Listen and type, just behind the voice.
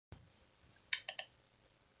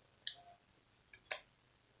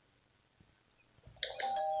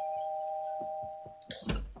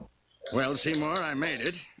Well, Seymour, I made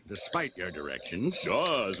it, despite your directions.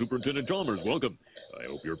 Ah, Superintendent Chalmers, welcome. I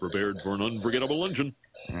hope you're prepared for an unforgettable luncheon.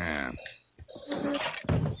 Yeah.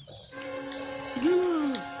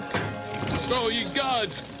 Oh, ye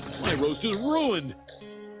gods! My roast is ruined.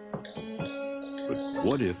 But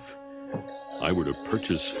what if I were to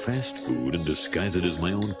purchase fast food and disguise it as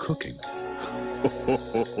my own cooking?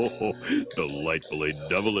 Delightfully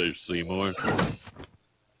devilish, Seymour.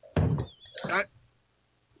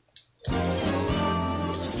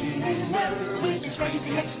 Skinner with his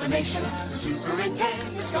crazy explanations. The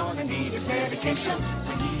superintendent's gonna need his medication.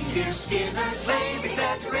 When he hears Skinner's lame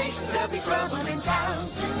exaggerations, there'll be trouble in town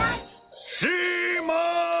tonight.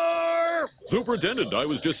 Seymour! Superintendent, I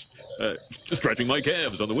was just stretching my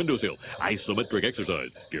calves on the windowsill. Isometric exercise.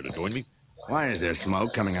 Care to join me? Why is there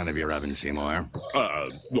smoke coming out of your oven, Seymour? Oh,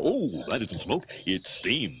 that isn't smoke. It's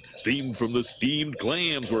steam. Steam from the steamed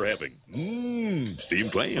clams we're having.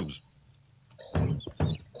 Steamed clams.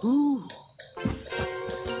 Ooh.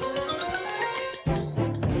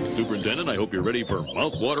 Superintendent, I hope you're ready for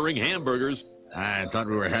mouth-watering hamburgers. I thought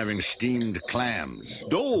we were having steamed clams.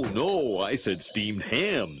 No, I said steamed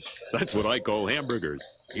hams. That's what I call hamburgers.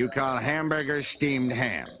 You call hamburgers steamed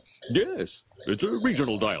hams? Yes, it's a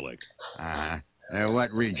regional dialect.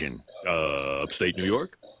 What region? Upstate New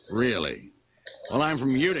York. Really? Well, I'm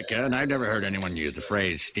from Utica, and I've never heard anyone use the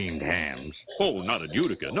phrase steamed hams. Oh, not in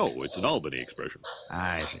Utica. No, it's an Albany expression.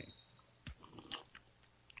 I see.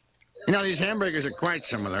 You know, these hamburgers are quite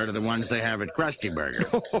similar to the ones they have at Krusty Burger.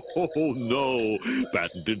 Oh, no.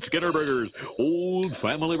 Patented Skinner Burgers. Old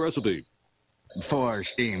family recipe. For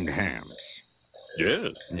steamed hams.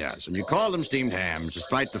 Yes. Yes, and you call them steamed hams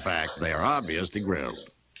despite the fact they are obviously grilled.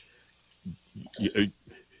 You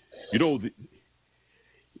know,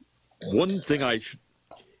 one thing I should...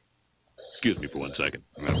 Excuse me for 1 second.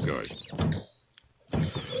 Of course.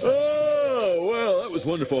 Oh, well, that was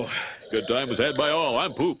wonderful. Good time was had by all.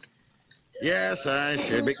 I'm pooped. Yes, I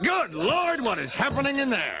should be. Good Lord, what is happening in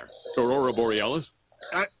there? Aurora Borealis?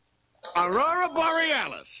 Aurora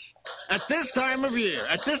Borealis. At this time of year,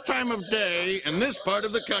 at this time of day, in this part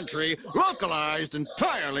of the country, localized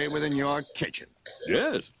entirely within your kitchen.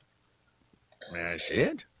 Yes. May I see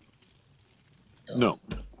it? No.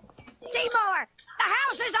 Seymour! The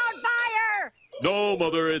house is on fire! No,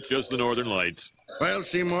 Mother, it's just the Northern Lights. Well,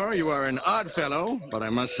 Seymour, you are an odd fellow, but I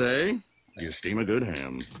must say, you steam a good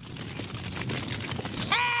ham.